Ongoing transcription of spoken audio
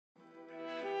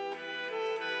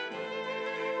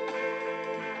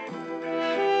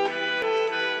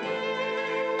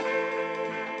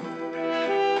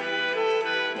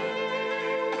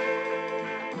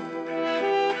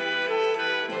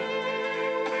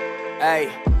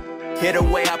Hey, hit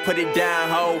away, I put it down,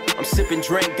 ho. I'm sipping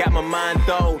drink, got my mind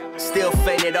though. Still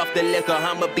faded off the liquor,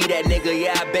 I'ma be that nigga,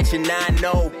 yeah, I bet you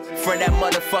 9-0. Friend that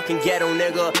motherfucking ghetto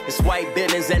nigga. It's white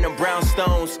buildings and the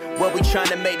brownstones. Where we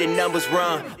tryna make the numbers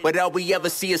run, but all we ever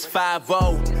see is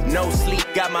 5-0. No sleep,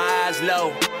 got my eyes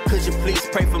low. Could you please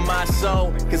pray for my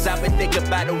soul? Cause I've been thinking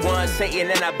about the ones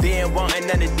hating and I've been wanting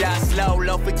them to die slow.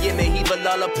 Lord forgive me, evil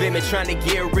all up in me. Trying to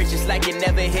get rich, it's like you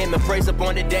never hit me. Praise up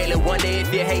on the daily, wonder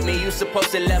if you hate me. You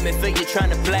supposed to love me, feel you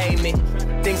trying to play me.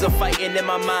 Things are fighting in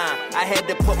my mind, I had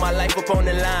to put my life up on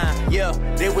the line. Yeah,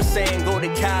 they were saying go to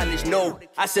college, no.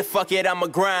 I said fuck it, I'ma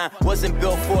grind. Wasn't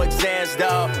built for exams,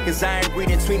 dawg. Cause I ain't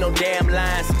reading between no damn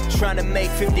lines. Trying to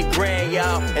make 50 grand,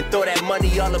 y'all. And throw that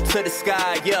money all up to the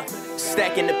sky, yeah.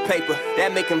 Stacking the paper,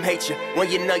 that make them hate you.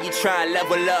 When you know you try and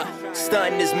level up.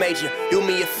 Stunting is major, do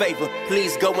me a favor.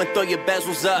 Please go and throw your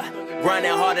bezels up.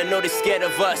 Grinding hard, I know they're scared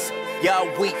of us. Y'all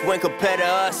weak when compared to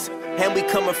us. And we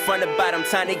coming from the bottom,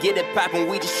 time to get it poppin'.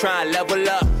 We just try and level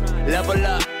up, level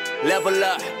up, level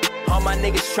up. All my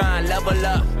niggas try and level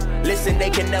up. Listen, they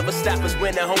can never stop us,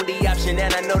 we're the only option.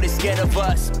 And I know they're scared of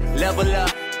us. Level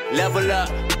up, level up.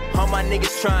 All my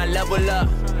niggas try and level up.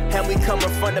 And we coming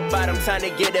from the bottom, time to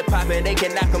get it poppin'. They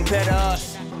cannot compare to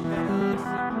us.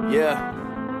 Yeah,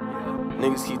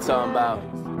 niggas keep talking about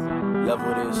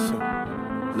level this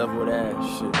shit, level that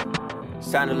shit. It's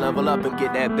time to level up and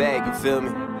get that bag, you feel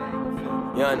me?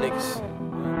 Young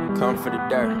niggas, come for the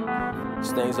dirt.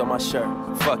 Stains on my shirt,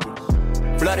 fuck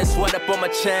it. Blood and sweat up on my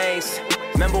chains.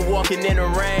 Remember walking in the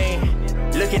rain,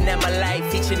 looking at my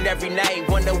life each and every night.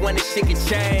 Wonder when this shit can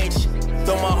change.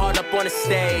 Throw my heart up on the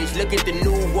stage. Look at the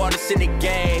new artists in the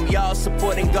game. Y'all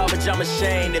supporting garbage, I'm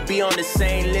ashamed to be on the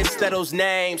same list of those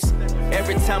names.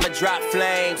 Every time I drop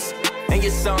flames, and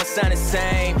your song sound the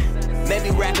same. Maybe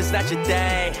rap is not your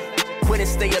thing. Quit and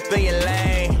stay up in your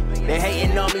lane. They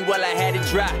hating on me while I had to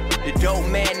drop. The dope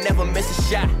man never miss a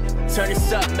shot. Turn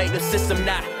this up, make the system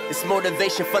not. It's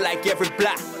motivation for like every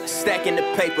block. Stacking the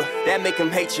paper, that make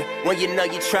them hate you. When you know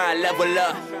you try and level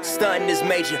up. Stunting is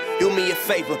major, do me a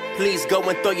favor. Please go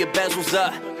and throw your bezels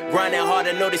up. Grinding hard,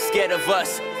 I know they're scared of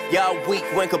us. Y'all weak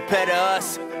when compared to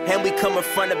us. And we coming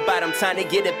from the bottom, time to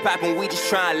get it poppin'. We just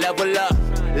try and level up,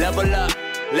 level up,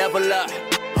 level up.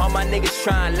 All my niggas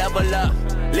try and level up.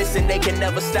 Listen, they can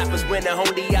never stop us, we're the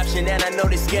only option. And I know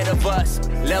they're scared of us.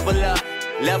 Level up,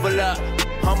 level up.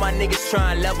 All my niggas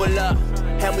try and level up.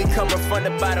 And we coming from the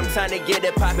bottom, time to get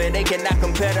it poppin'. They cannot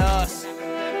compare to us.